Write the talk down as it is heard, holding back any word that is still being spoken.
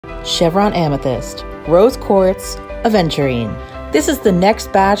chevron amethyst, rose quartz, aventurine. This is the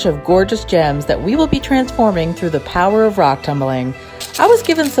next batch of gorgeous gems that we will be transforming through the power of rock tumbling. I was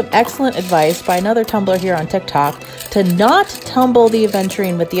given some excellent advice by another tumbler here on TikTok to not tumble the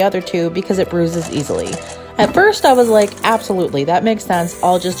aventurine with the other two because it bruises easily. At first I was like, absolutely, that makes sense.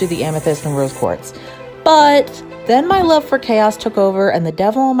 I'll just do the amethyst and rose quartz. But then my love for chaos took over and the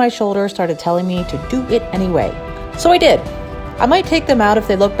devil on my shoulder started telling me to do it anyway. So I did. I might take them out if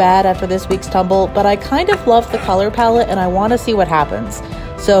they look bad after this week's tumble, but I kind of love the color palette and I want to see what happens.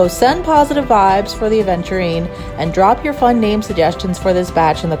 So send positive vibes for the aventurine and drop your fun name suggestions for this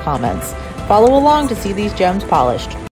batch in the comments. Follow along to see these gems polished.